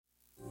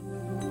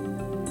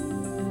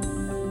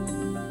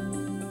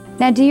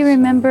Now, do you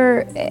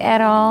remember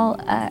at all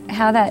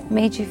how that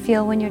made you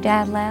feel when your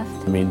dad left?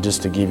 I mean,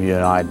 just to give you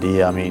an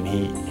idea, I mean,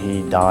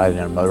 he died in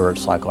a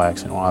motorcycle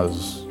accident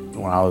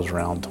when I was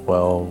around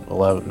 12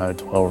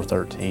 or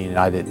 13, and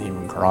I didn't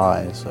even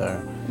cry,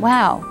 so.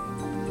 Wow.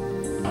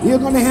 You're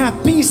going to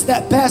have peace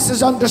that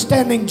passes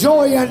understanding,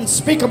 joy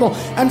unspeakable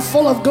and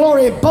full of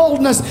glory,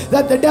 boldness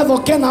that the devil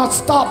cannot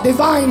stop,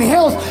 divine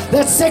health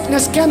that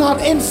sickness cannot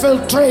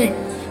infiltrate,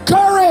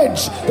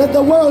 courage that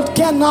the world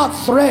cannot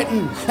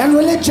threaten and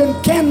religion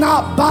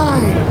cannot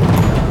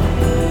bind.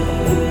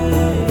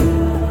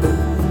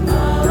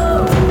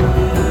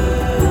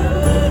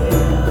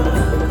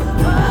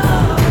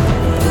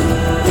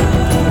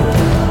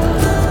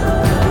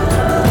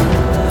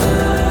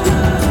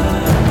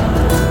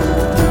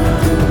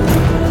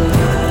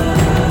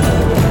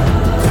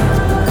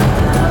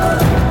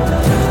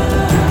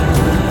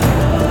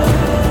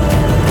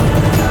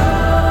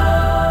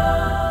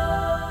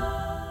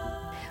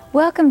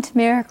 Welcome to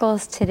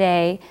Miracles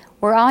Today,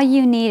 where all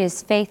you need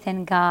is faith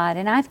in God.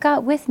 And I've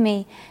got with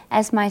me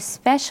as my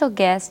special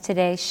guest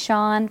today,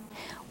 Sean.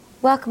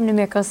 Welcome to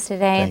Miracles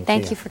Today, and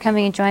thank you for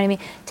coming and joining me.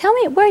 Tell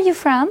me, where are you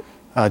from?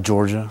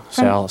 Georgia,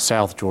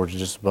 South Georgia,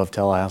 just above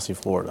Tallahassee,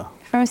 Florida.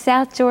 From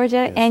South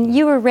Georgia, yes, and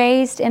you were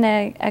raised in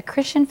a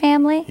Christian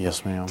family?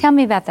 Yes, ma'am. Tell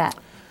me about that.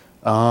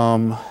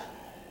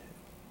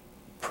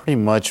 Pretty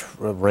much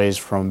raised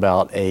from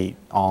about 8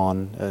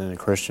 on in a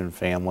Christian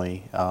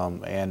family,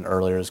 and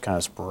earlier it was kind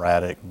of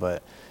sporadic,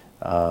 but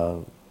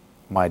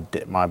my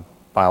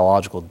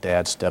biological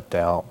dad stepped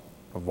out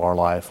of our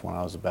life when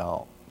I was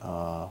about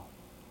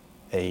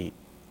 8,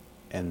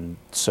 and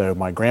so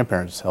my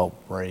grandparents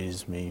helped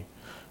raise me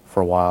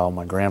for a while.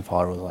 My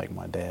grandfather was like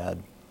my dad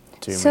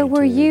to me. So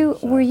were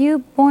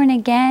you born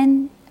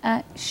again,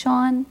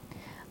 Sean,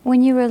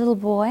 when you were a little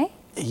boy?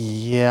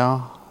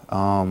 Yeah.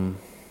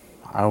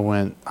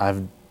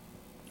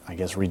 I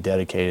guess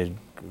rededicated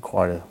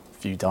quite a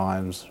few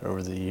times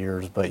over the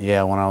years, but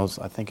yeah, when I was,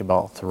 I think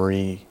about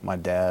 3, my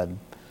dad,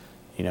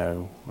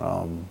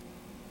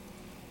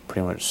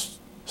 pretty much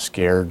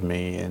scared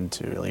me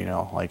into,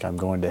 like I'm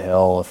going to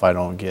hell if I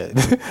don't get,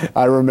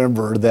 I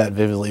remember that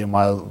vividly in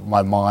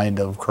my mind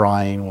of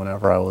crying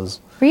whenever I was.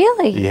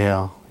 Really?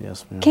 Yeah,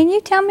 yes ma'am. Can you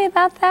tell me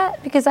about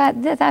that? Because I've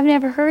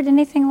never heard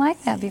anything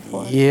like that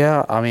before.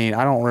 Yeah, I mean,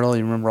 I don't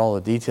really remember all the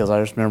details. I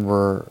just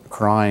remember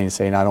crying,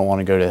 saying I don't want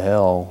to go to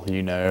hell,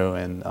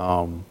 and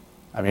I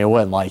mean, it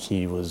wasn't like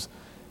he was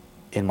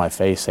in my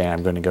face saying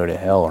I'm going to go to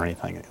hell or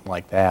anything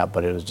like that,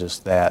 but it was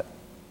just that,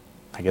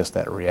 I guess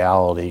that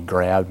reality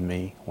grabbed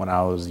me when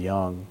I was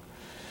young.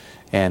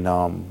 And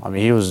I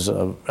mean, he was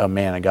a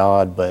man of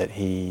God, but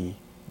he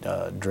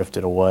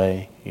drifted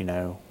away,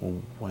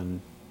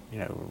 when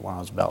I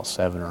was about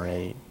 7 or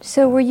 8.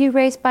 So were you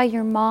raised by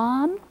your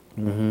mom?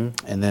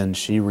 Mm-hmm. And then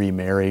she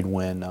remarried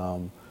when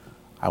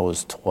I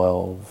was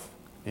 12.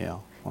 Yeah.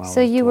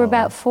 So you were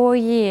about 4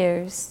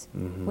 years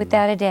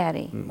without a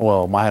daddy.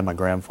 Well, I had my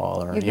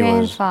grandfather. Your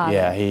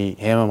grandfather.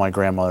 Him and my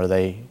grandmother.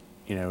 They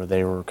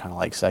were kind of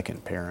like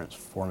second parents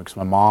for me because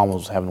my mom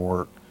was having to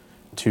work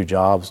 2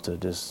 jobs to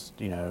just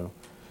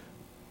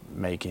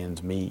make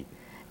ends meet.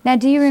 Now,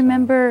 do you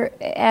remember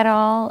at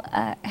all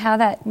how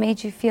that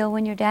made you feel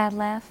when your dad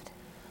left?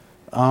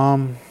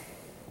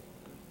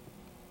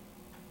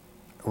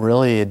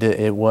 Really,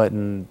 it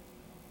wasn't.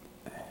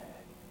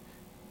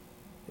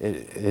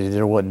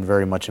 There wasn't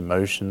very much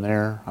emotion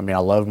there. I mean, I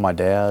loved my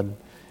dad,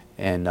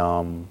 and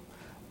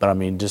but I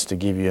mean, just to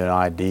give you an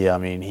idea, I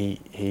mean,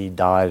 he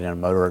died in a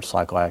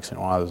motorcycle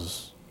accident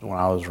when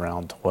I was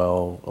around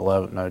 12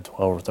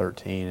 or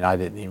 13, and I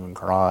didn't even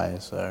cry.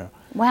 So.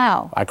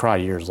 Wow. I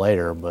cried years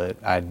later, but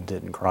I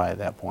didn't cry at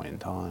that point in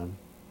time.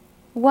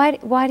 Why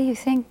do you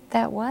think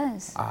that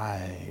was?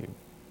 I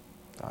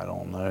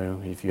don't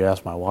know. If you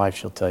ask my wife,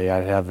 she'll tell you I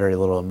have very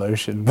little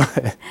emotion,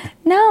 but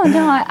No,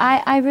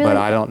 I really. But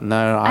I don't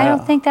know. I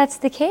don't think that's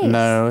the case.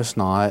 No, it's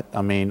not.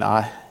 I mean,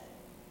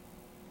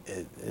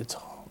 it's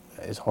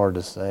hard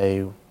to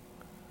say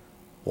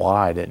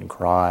why I didn't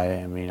cry.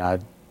 I mean,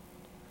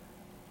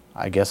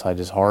 I guess I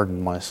just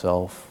hardened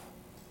myself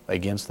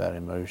against that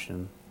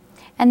emotion.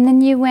 And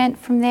then you went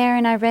from there,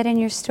 and I read in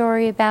your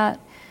story about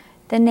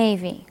the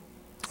Navy.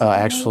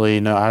 Actually,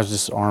 no, I was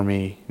just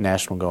Army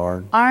National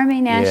Guard.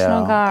 Army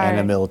National Guard. And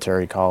a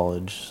military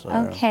college. So,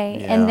 okay,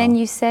 yeah. And then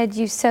you said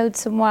you sowed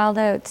some wild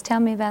oats. Tell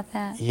me about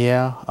that.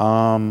 Yeah,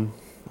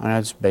 I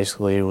just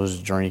basically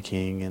was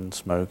drinking and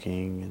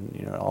smoking, and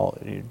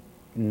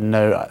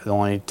the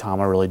only time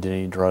I really did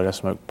any drug, I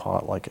smoked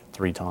pot like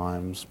 3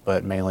 times,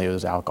 but mainly it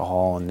was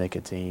alcohol and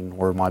nicotine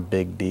were my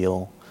big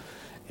deal,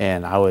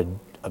 and I would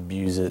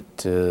abuse it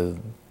to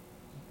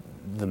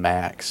the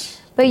max.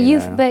 But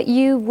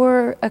you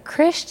were a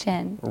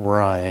Christian.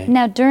 Right.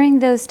 Now, during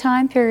those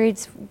time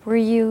periods, were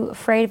you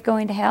afraid of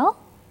going to hell?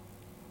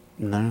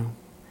 No,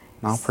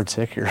 not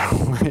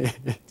particularly.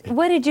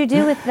 What did you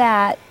do with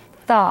that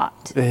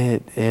thought?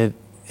 It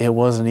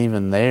wasn't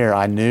even there.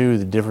 I knew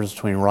the difference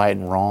between right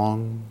and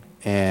wrong,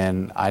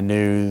 and I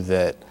knew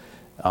that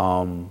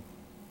I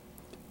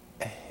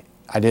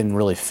didn't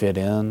really fit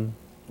in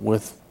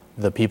with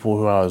the people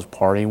who I was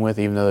partying with,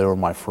 even though they were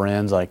my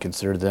friends, I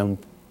considered them,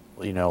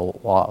 you know,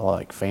 a lot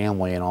like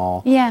family and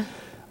all. Yeah.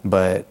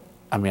 But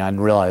I mean, I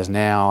realize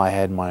now I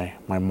had my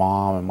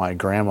mom and my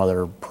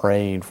grandmother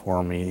praying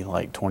for me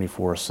like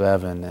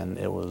 24/7, and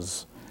it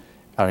was,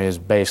 I mean, it's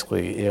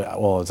basically,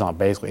 well, it's not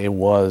basically, it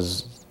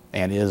was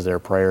and is their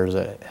prayers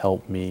that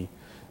helped me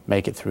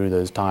make it through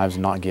those times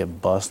and not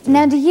get busted.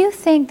 Now, do you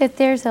think that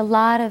there's a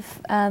lot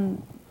of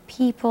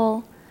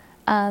people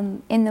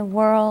in the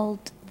world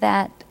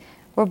that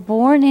were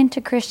born into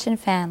Christian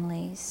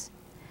families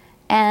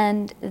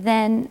and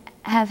then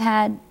have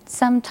had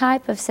some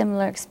type of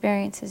similar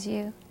experience as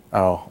you?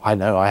 Oh, I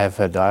know. I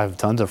have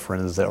tons of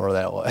friends that were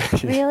that way.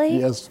 Really?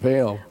 Yes,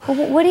 ma'am.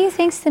 Well, what do you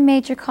think's the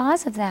major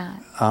cause of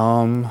that?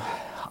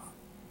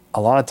 A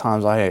lot of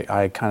times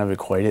I kind of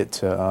equate it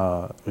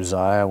to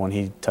Uzziah when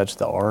he touched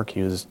the ark.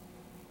 He was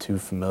too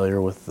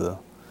familiar with the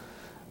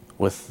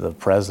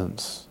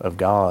presence of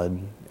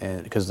God,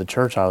 and because the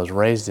church I was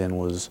raised in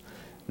was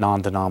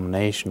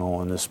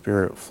non-denominational, and the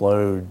Spirit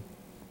flowed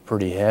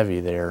pretty heavy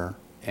there.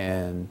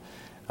 And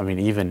I mean,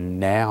 even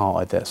now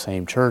at that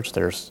same church,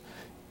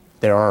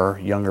 there are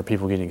younger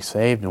people getting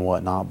saved and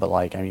whatnot. But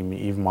like, I mean,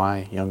 even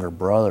my younger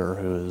brother,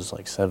 who is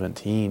like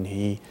 17,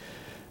 he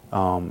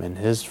and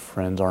his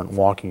friends aren't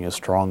walking as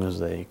strong as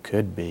they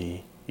could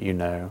be, you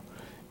know.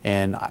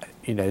 And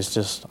you know, it's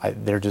just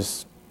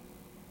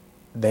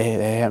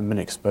they haven't been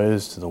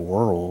exposed to the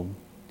world.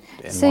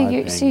 So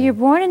you're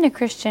born in a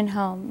Christian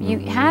home. You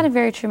had a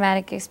very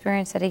traumatic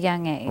experience at a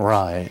young age,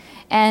 Right.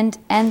 And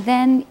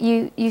then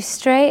you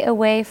stray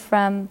away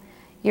from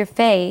your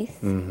faith,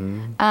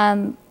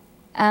 but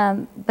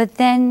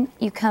then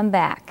you come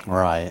back.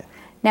 Right.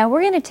 Now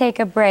we're going to take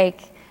a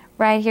break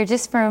right here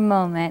just for a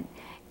moment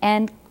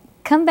and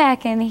come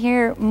back and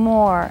hear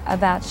more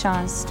about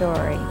Sean's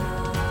story.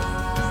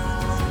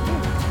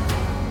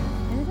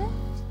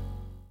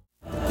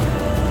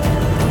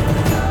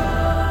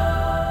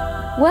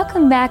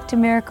 Welcome back to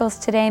Miracles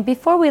Today. And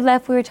before we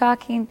left, we were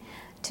talking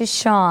to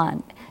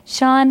Sean.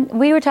 Sean,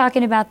 we were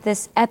talking about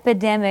this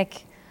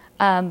epidemic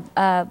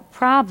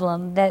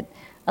problem that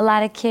a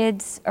lot of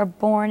kids are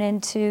born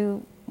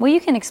into. Well,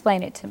 you can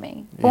explain it to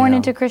me. Born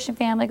into a Christian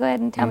family. Go ahead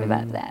and tell me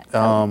about that.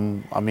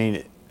 I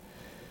mean,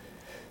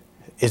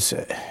 it's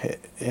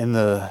in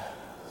the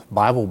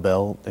Bible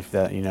Belt, if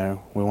that, you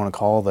know, we want to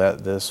call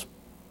that this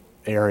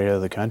area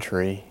of the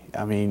country.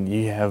 I mean,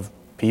 you have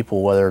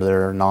people, whether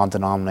they're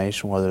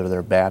non-denominational, whether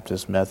they're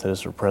Baptist,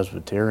 Methodist, or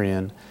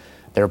Presbyterian,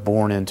 they're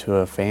born into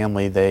a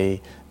family.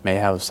 They may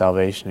have a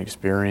salvation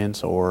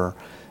experience, or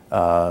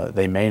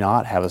they may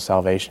not have a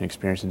salvation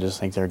experience and just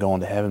think they're going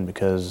to heaven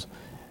because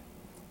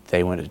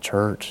they went to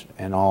church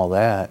and all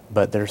that,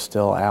 but they're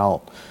still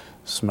out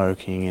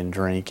smoking and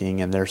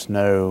drinking, and there's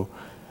no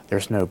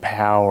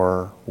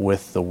power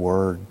with the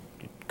Word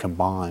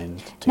combined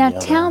together. Now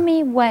tell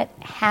me what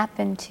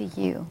happened to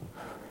you,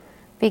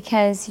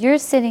 because you're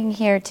sitting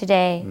here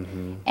today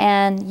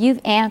and you've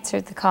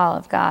answered the call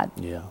of God.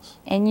 Yes.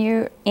 And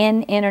you're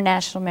in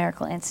International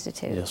Miracle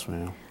Institute. Yes,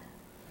 ma'am.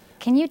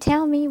 Can you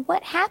tell me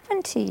what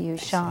happened to you,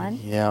 Sean?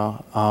 Yeah.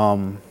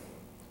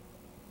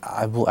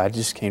 I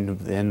just came to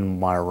the end of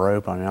my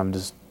rope. I mean, I'm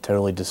just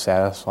totally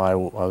dissatisfied. I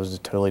was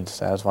just totally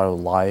dissatisfied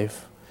with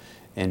life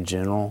in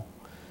general.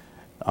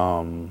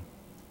 I mean,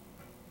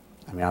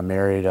 I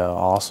married an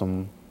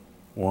awesome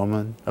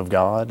woman of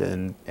God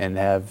and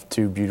have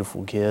two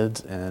beautiful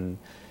kids, and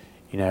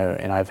you know,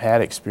 and I've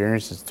had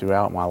experiences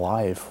throughout my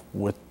life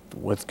with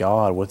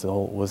God, with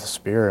the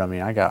Spirit. I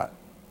mean, I got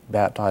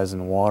baptized in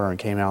the water and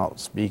came out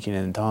speaking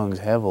in tongues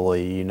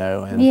heavily, you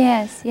know. And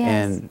Yes.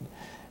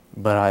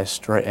 but I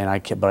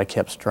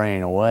kept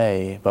straying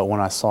away. But when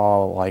I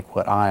saw like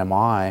what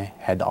IMI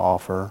had to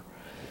offer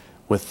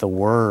with the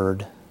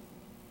Word,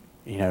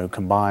 you know,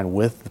 combined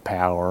with the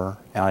power,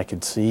 and I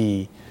could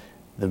see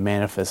the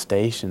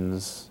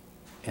manifestations,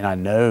 and I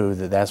know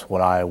that that's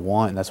what I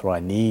want and that's what I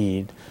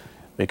need,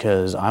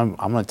 because I'm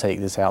going to take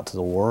this out to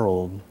the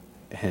world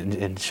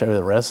and show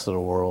the rest of the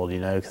world, you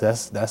know,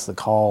 because that's the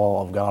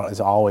call of God.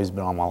 It's always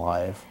been on my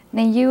life.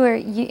 Now you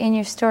in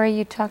your story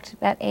you talked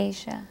about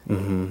Asia.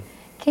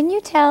 Can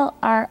you tell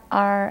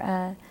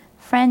our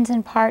friends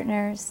and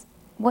partners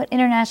what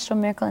International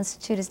Miracle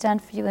Institute has done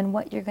for you and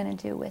what you're going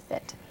to do with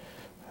it?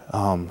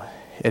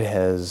 It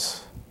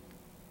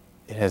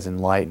has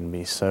enlightened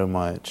me so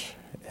much,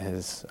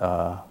 as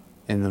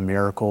in the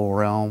miracle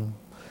realm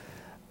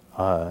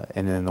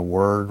and in the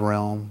Word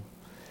realm.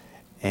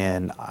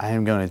 And I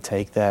am going to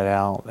take that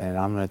out, and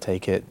I'm going to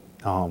take it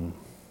to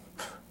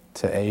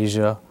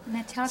Asia.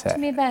 Now talk to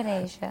me about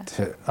Asia.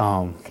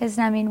 Because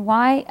I mean,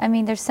 why? I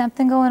mean, there's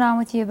something going on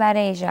with you about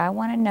Asia. I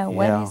want to know,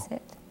 what is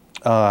it?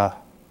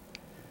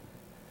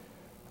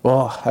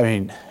 Well, I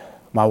mean,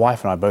 my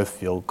wife and I both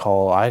feel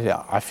called.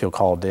 I feel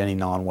called to any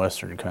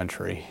non-Western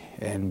country,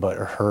 but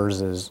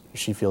hers is,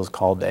 she feels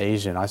called to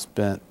Asia. And I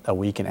spent a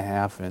week and a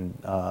half in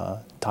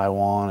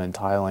Taiwan and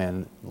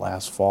Thailand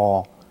last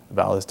fall,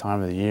 about this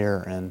time of the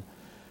year, and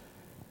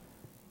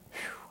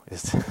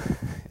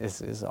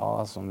it's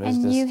awesome. It's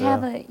And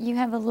just, you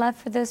have a love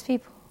for those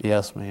people.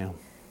 yes, ma'am,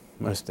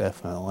 most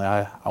definitely.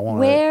 I want to.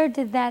 Where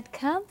did that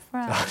come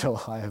from?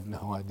 I have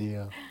no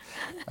idea.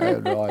 I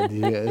have no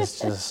idea. It's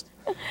just,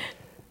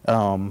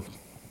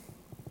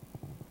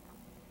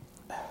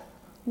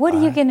 What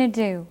are you going to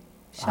do,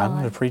 I'm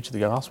going Sean? to preach the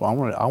gospel. I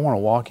want to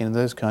walk into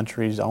those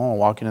countries. I want to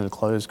walk into the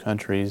closed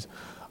countries.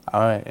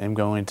 I am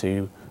going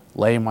to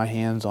lay my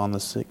hands on the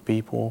sick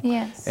people.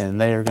 Yes.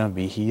 And they are going to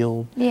be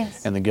healed.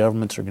 Yes. And the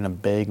governments are going to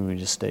beg me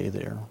to stay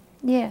there.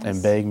 Yes.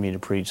 And beg me to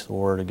preach the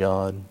word of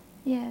God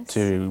Yes.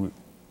 to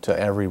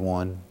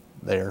everyone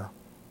there.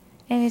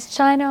 And is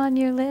China on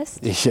your list?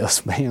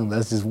 Yes, ma'am.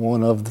 That's just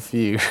one of the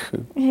few.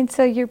 And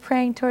so you're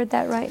praying toward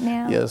that right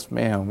now? Yes,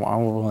 ma'am. I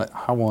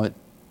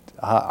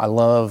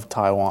love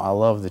Taiwan. I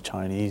love the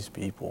Chinese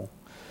people.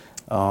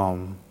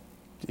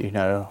 You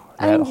know,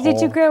 that did you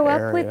whole grow up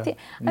area. with the,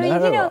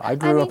 No, I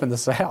grew up in the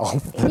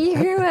South. You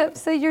grew up,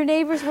 so your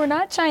neighbors were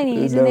not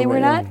Chinese No, and they were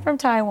ma'am. not from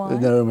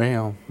Taiwan. No,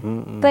 ma'am.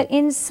 Mm-mm. But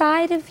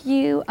inside of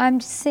you, I'm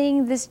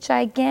seeing this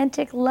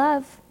gigantic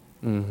love,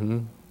 Mm-hmm.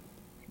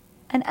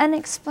 an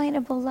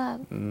unexplainable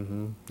love.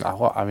 Mm-hmm.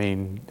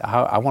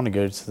 I want to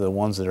go to the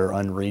ones that are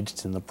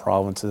unreached in the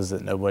provinces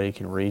that nobody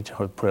can reach. I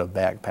would put a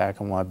backpack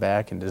on my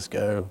back and just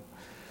go,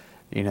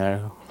 you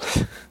know.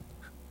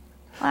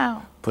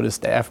 Wow. Put a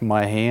staff in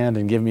my hand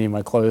and give me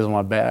my clothes on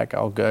my back.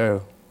 I'll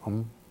go.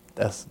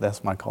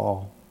 That's my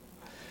call.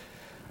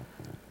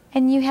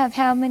 And you have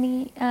how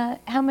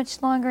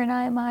much longer in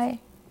IMI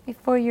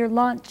before you're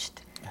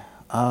launched?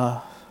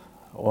 Well,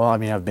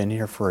 I've been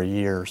here for a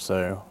year,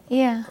 so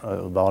Yeah.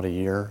 about a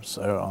year.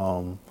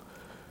 So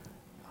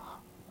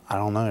I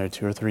don't know,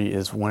 2 or 3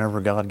 is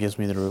whenever God gives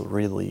me the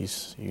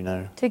release, you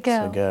know. To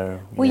go. To go.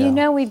 Well, yeah. you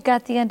know we've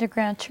got the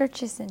underground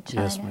churches in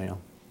China. Yes, ma'am.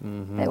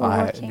 Mm-hmm. That we're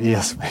working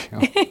yes, on.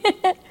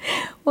 ma'am.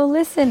 Well,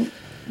 listen,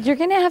 you're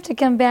going to have to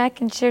come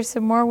back and share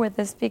some more with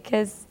us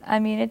because,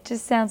 it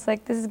just sounds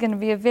like this is going to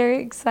be a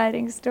very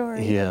exciting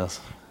story.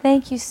 Yes.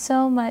 Thank you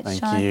so much, Thank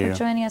Sean, you. for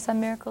joining us on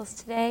Miracles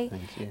Today.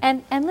 Thank you.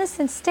 And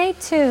listen, stay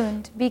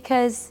tuned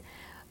because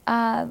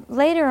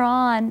later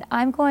on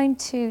I'm going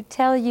to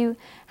tell you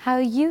how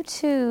you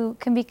too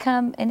can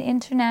become an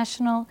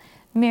International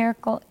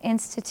Miracle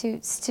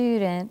Institute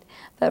student.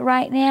 But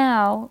right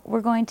now,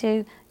 we're going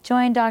to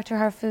join Dr.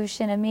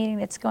 Harfouche in a meeting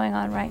that's going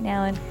on right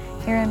now and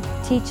hear him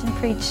teach and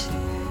preach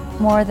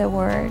more of the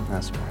Word.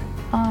 That's great.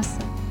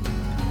 Awesome.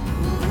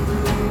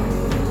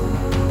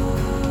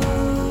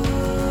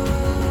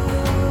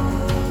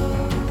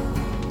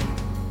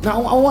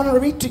 Now, I want to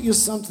read to you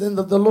something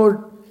that the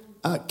Lord,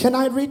 can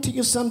I read to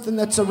you something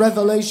that's a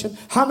revelation?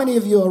 How many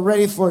of you are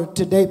ready for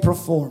today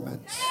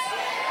performance?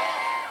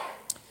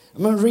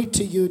 I'm going to read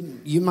to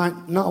you. You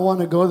might not want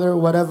to go there or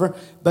whatever,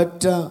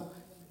 but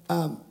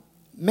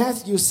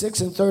Matthew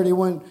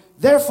 6:31,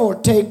 therefore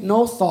take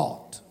no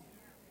thought,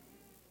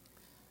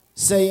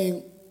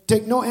 saying,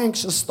 take no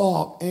anxious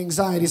thought,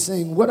 anxiety,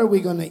 saying, what are we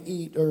going to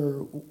eat,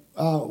 or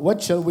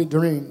what shall we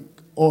drink,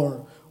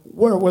 or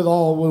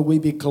wherewithal will we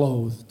be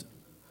clothed?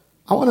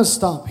 I want to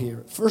stop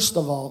here. First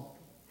of all,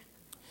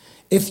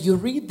 if you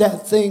read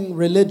that thing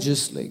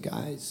religiously,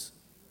 guys,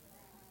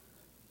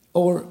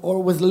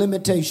 or with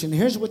limitation,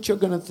 here's what you're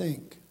going to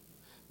think.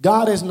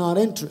 God is not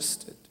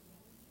interested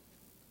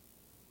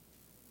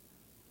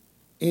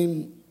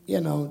in,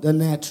 the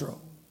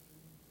natural.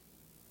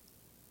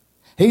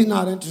 He's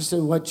not interested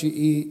in what you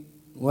eat,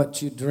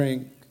 what you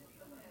drink,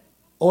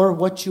 or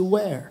what you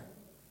wear.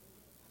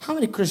 How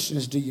many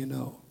Christians do you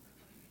know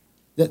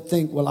that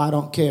think, well, I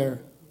don't care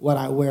what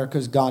I wear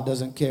because God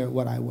doesn't care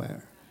what I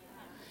wear?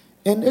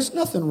 And there's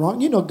nothing wrong.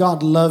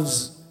 God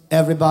loves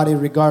everybody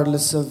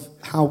regardless of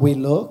how we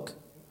look.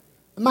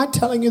 Am I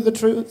telling you the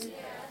truth?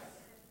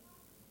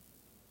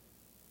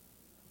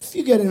 If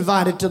you get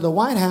invited to the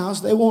White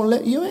House, they won't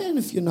let you in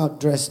if you're not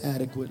dressed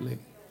adequately.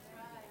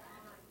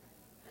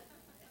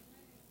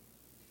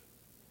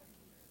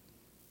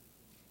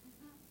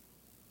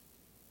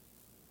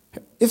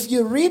 If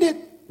you read it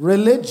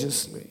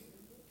religiously,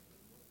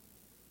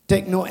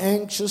 take no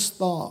anxious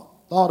thought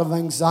of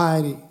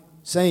anxiety,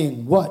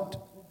 saying what?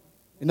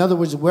 In other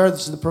words,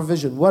 where's the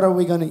provision? What are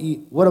we going to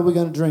eat? What are we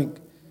going to drink?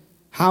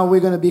 How are we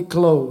going to be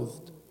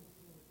clothed?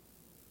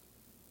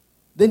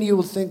 Then you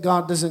will think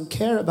God doesn't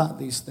care about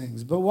these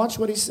things. But watch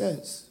what he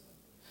says.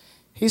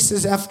 He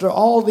says, after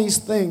all these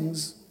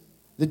things,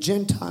 the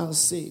Gentiles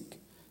seek.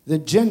 The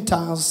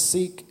Gentiles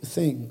seek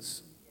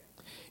things.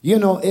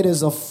 It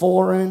is a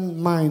foreign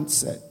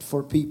mindset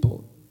for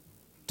people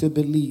to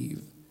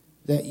believe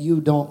that you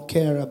don't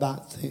care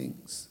about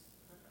things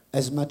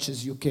as much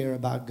as you care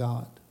about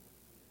God.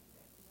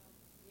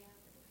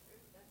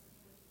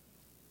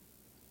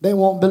 They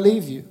won't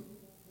believe you.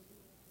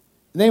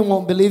 They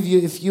won't believe you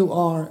if you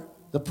are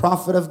the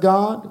prophet of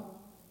God,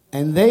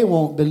 and they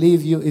won't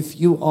believe you if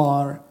you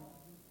are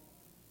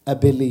a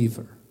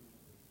believer.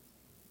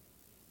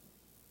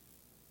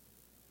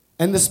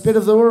 And the spirit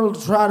of the world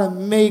will try to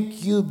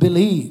make you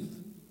believe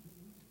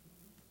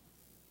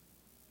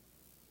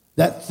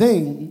that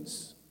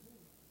things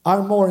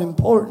are more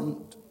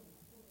important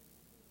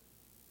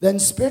than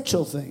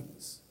spiritual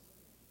things.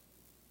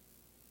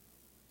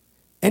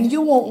 And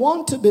you won't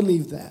want to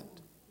believe that.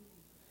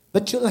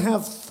 But you'll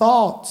have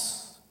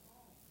thoughts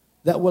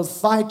that will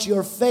fight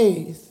your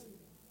faith,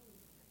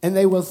 and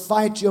they will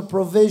fight your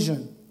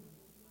provision.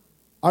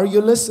 Are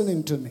you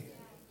listening to me?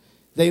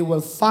 They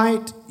will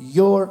fight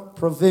your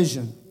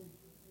provision.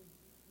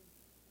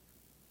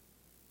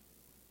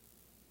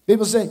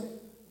 People say,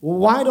 well,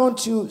 why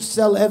don't you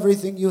sell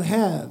everything you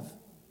have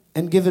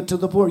and give it to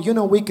the poor? You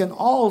know, we can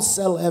all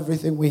sell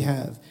everything we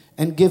have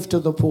and give to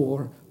the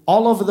poor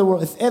all over the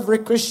world. If every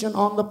Christian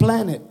on the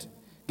planet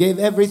gave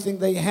everything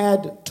they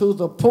had to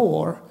the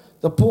poor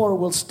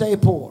will stay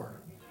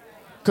poor.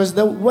 Because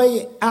the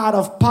way out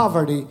of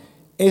poverty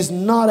is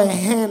not a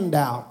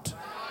handout.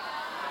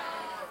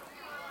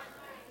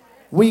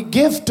 We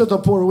give to the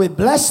poor, we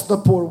bless the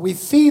poor, we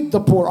feed the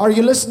poor. Are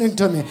you listening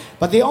to me?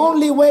 But the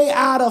only way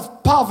out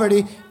of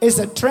poverty is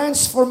a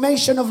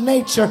transformation of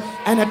nature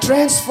and a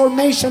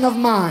transformation of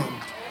mind.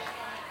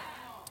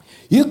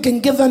 You can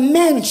give a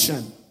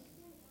mansion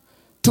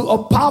to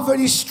a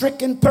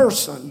poverty-stricken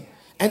person,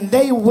 and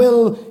they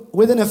will,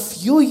 within a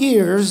few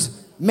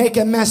years, make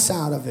a mess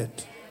out of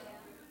it.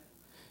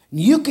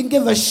 You can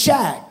give a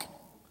shack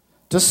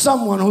to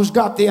someone who's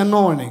got the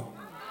anointing.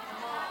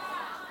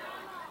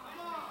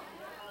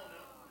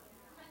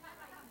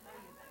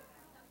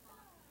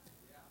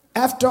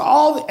 After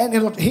all,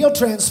 and he'll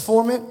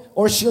transform it,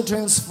 or she'll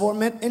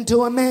transform it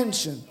into a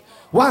mansion.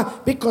 Why?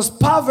 Because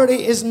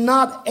poverty is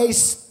not a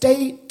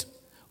state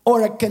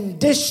or a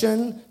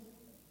condition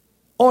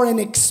or an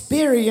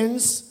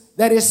experience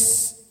that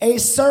is a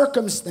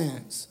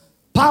circumstance.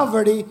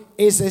 Poverty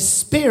is a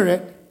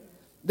spirit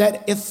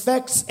that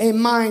affects a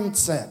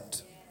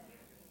mindset.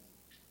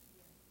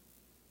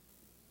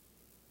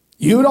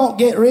 You don't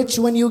get rich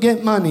when you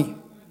get money.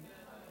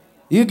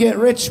 You get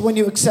rich when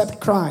you accept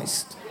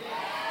Christ.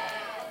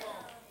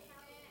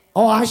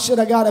 Oh, I should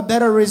have got a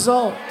better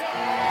result.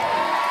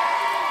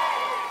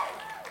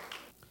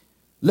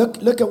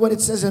 Look at what it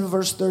says in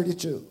verse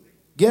 32.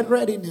 Get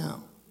ready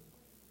now.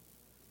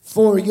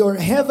 For your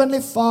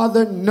heavenly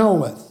Father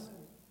knoweth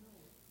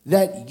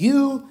that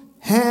you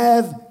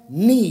have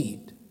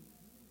need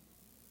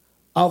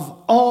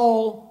of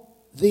all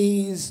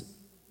these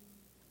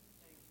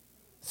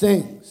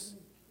things.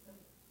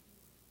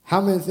 How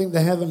many think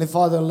the Heavenly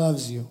Father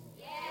loves you?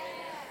 Yes.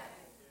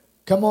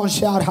 Come on,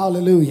 shout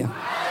hallelujah.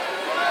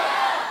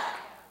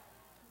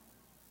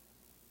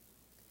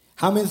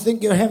 How many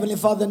think your Heavenly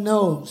Father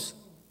knows?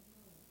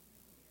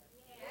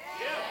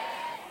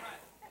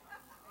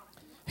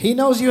 He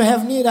knows you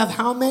have need of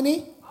how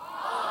many?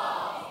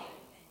 All.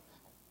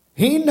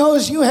 He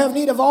knows you have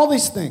need of all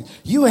these things.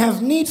 You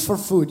have need for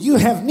food. You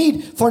have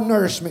need for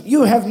nourishment.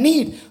 You have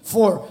need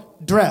for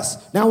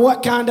dress. Now,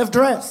 what kind of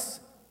dress?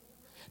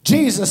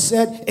 Jesus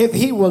said, if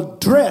he will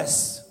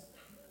dress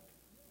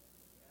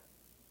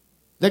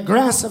the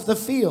grass of the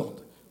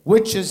field,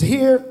 which is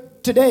here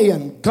today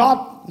and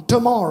gone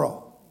tomorrow,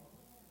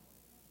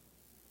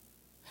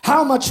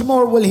 how much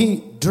more will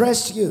he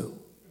dress you?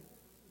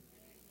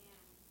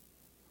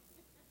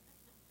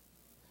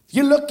 If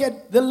you look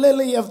at the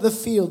lily of the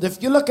field,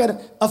 if you look at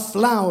a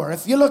flower,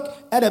 if you look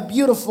at a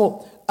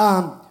beautiful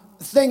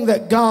thing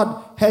that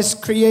God has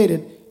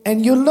created,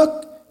 and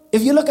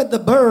if you look at the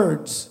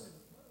birds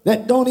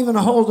that don't even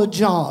hold a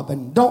job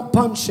and don't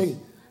punch a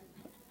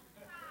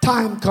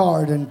time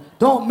card and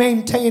don't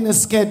maintain a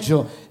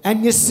schedule,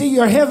 and you see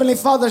your Heavenly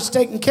Father's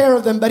taking care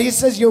of them, but he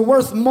says you're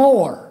worth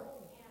more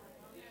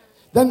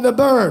than the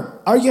bird.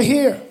 Are you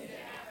here?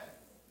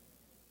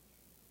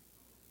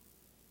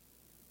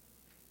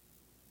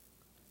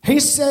 He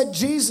said,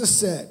 Jesus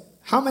said,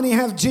 how many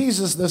have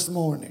Jesus this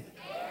morning?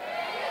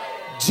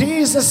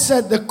 Jesus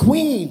said the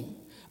queen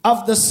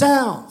of the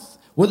south,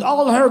 with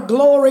all her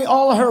glory,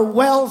 all her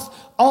wealth,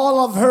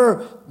 all of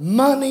her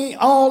money,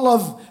 all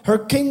of her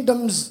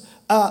kingdom's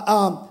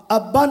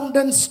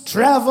abundance,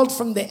 traveled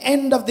from the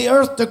end of the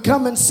earth to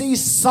come and see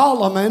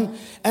Solomon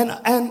and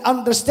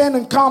understand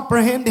and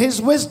comprehend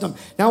his wisdom.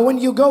 Now, when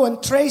you go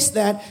and trace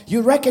that,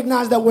 you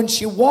recognize that when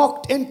she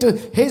walked into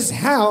his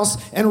house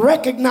and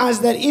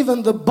recognized that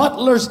even the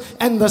butlers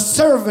and the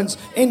servants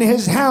in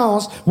his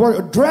house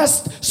were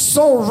dressed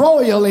so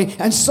royally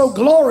and so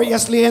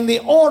gloriously, and the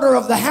order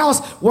of the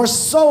house were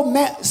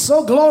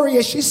so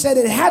glorious, she said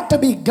it had to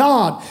be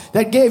God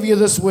that gave you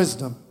this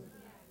wisdom.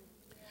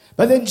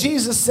 But then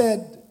Jesus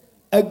said,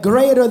 a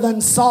greater than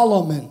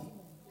Solomon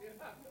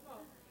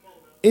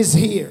is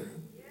here.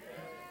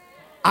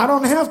 I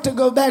don't have to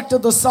go back to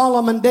the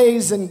Solomon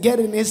days and get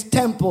in his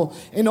temple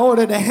in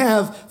order to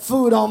have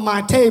food on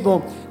my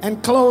table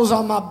and clothes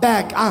on my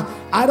back.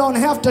 I don't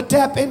have to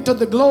tap into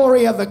the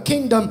glory of a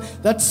kingdom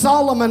that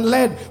Solomon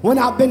led when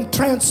I've been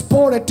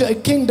transported to a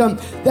kingdom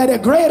that a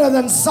greater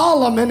than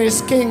Solomon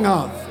is king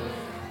of.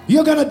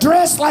 You're going to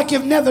dress like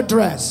you've never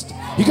dressed.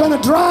 You're going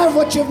to drive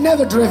what you've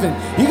never driven.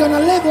 You're going to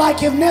live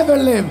like you've never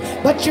lived.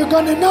 But you're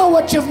going to know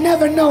what you've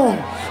never known.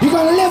 You're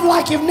going to live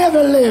like you've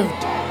never lived.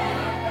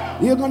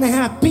 You're going to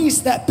have peace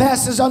that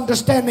passes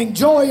understanding,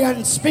 joy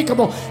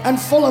unspeakable and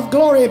full of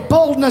glory,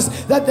 boldness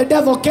that the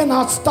devil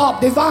cannot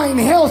stop, divine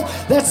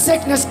health that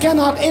sickness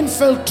cannot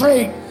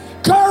infiltrate,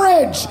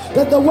 courage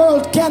that the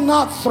world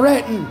cannot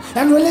threaten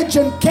and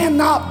religion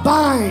cannot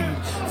bind,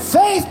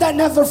 faith that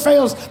never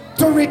fails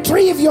to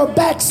retrieve your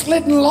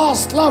backslidden,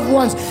 lost loved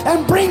ones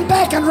and bring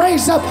back and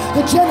raise up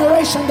the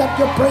generation that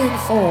you're praying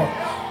for,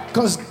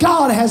 because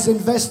God has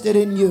invested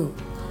in you.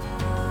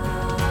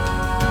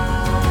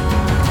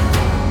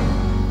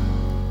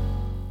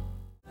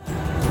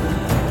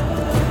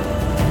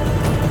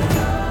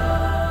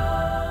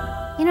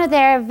 You know,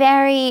 there are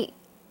very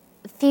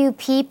few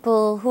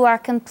people who are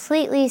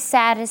completely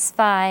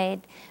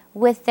satisfied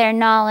with their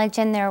knowledge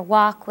and their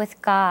walk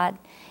with God.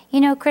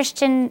 You know,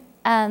 Christian,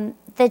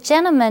 the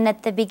gentleman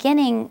at the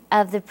beginning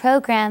of the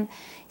program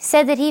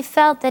said that he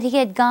felt that he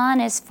had gone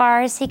as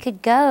far as he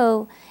could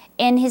go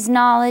in his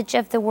knowledge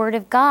of the Word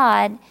of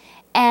God,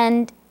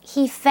 and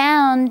he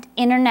found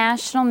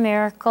International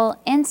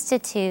Miracle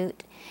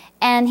Institute.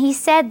 And he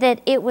said that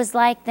it was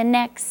like the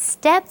next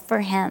step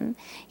for him.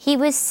 He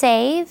was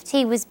saved,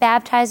 he was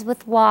baptized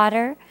with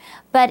water,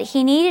 but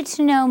he needed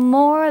to know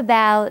more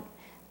about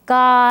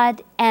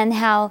God and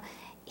how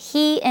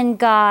he and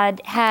God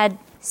had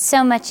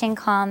so much in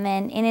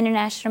common in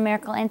International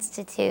Miracle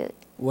Institute.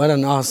 What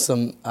an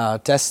awesome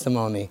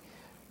testimony.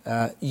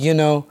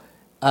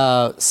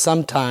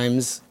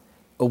 Sometimes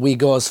we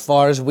go as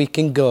far as we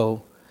can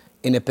go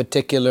in a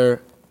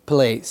particular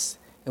place,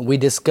 and we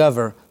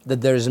discover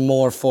that there's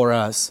more for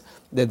us.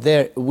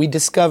 We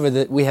discover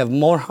that we have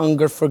more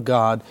hunger for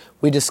God.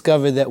 We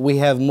discover that we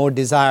have more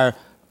desire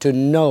to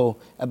know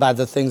about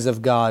the things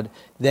of God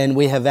than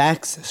we have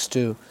access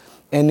to.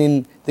 And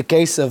in the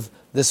case of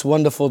this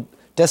wonderful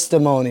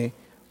testimony,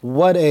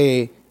 what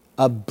a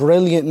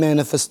brilliant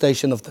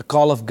manifestation of the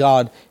call of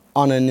God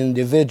on an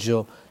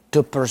individual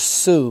to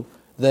pursue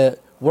the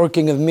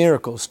working of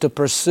miracles, to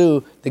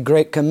pursue the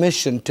Great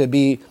Commission, to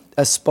be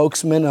a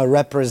spokesman, a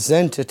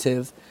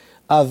representative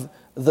of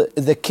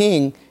the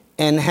King,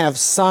 and have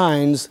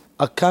signs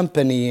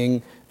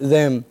accompanying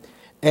them.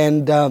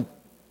 And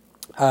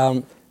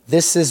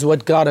this is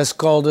what God has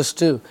called us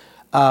to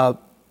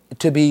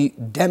be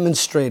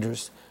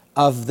demonstrators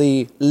of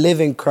the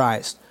living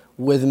Christ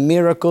with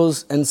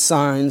miracles and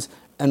signs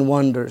and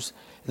wonders.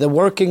 The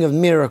working of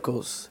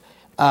miracles,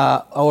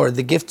 or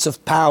the gifts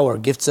of power,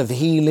 gifts of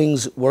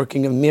healings,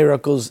 working of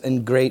miracles,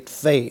 and great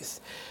faith,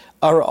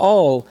 are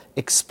all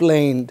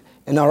explained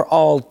and are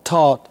all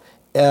taught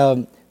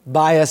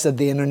by us at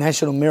the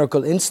International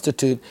Miracle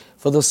Institute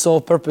for the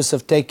sole purpose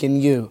of taking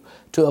you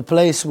to a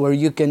place where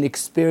you can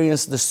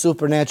experience the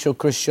supernatural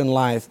Christian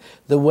life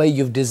the way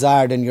you've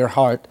desired in your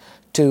heart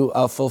to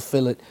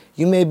fulfill it.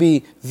 You may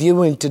be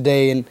viewing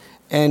today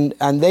and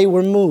they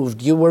were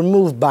moved. You were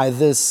moved by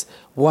this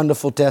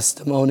wonderful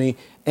testimony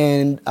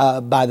and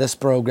by this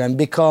program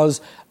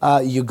because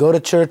you go to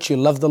church, you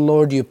love the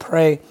Lord, you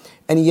pray,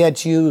 and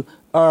yet you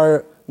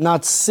are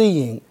not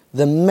seeing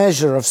the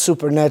measure of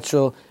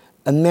supernatural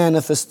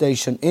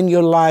manifestation in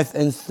your life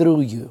and through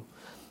you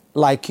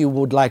like you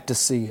would like to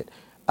see it.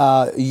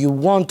 You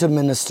want to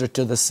minister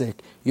to the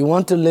sick. You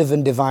want to live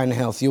in divine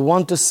health. You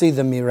want to see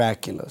the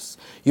miraculous.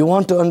 You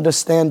want to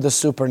understand the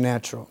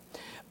supernatural.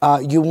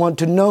 You want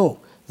to know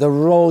the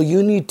role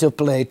you need to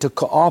play to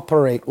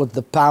cooperate with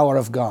the power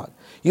of God.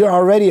 You're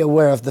already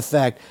aware of the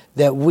fact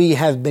that we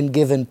have been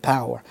given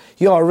power.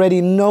 You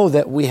already know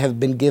that we have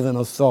been given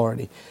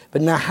authority.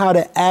 But now how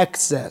to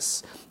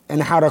access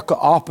and how to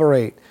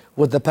cooperate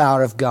with the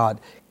power of God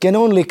can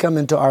only come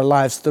into our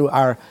lives through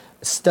our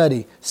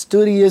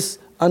studious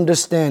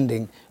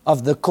understanding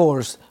of the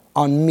course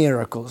on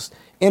miracles.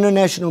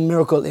 International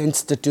Miracle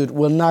Institute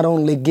will not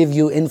only give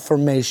you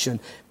information,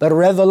 but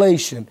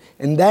revelation.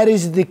 And that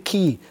is the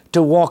key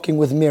to walking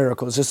with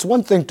miracles. It's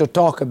one thing to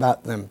talk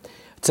about them.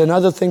 It's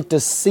another thing to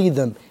see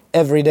them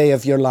every day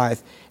of your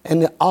life.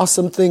 And the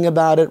awesome thing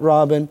about it,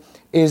 Robin,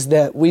 is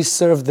that we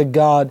serve the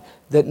God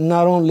that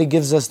not only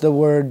gives us the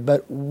Word,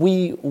 but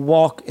we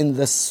walk in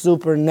the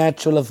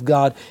supernatural of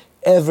God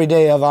every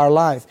day of our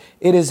life.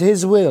 It is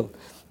His will.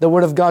 The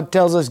Word of God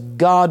tells us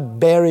God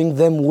bearing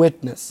them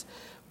witness,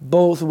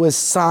 both with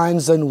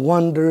signs and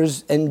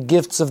wonders and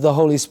gifts of the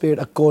Holy Spirit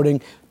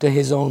according to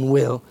His own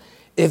will.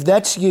 If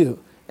that's you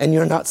and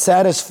you're not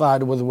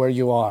satisfied with where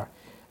you are,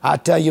 I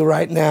tell you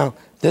right now,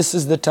 this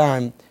is the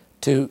time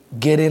to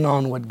get in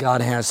on what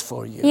God has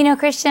for you. You know,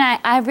 Christian,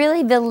 I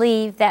really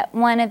believe that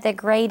one of the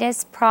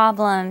greatest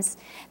problems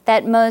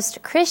that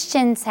most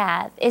Christians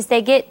have is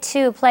they get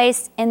to a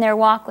place in their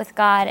walk with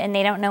God and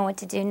they don't know what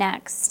to do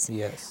next.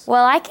 Yes.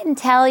 Well, I can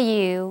tell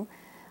you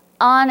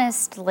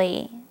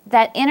honestly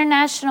that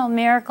International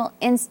Miracle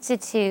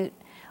Institute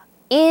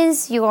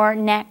is your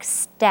next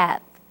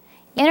step.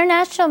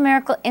 International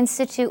Miracle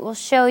Institute will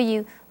show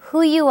you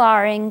who you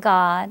are in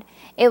God.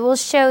 It will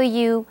show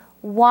you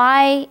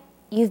why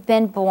you've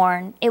been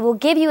born. It will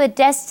give you a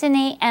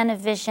destiny and a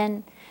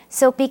vision.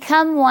 So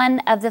become one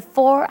of the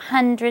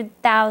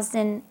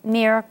 400,000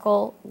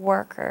 miracle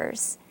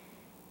workers.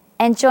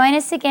 And join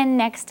us again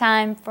next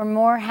time for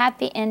more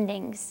happy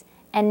endings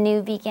and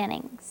new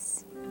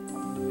beginnings.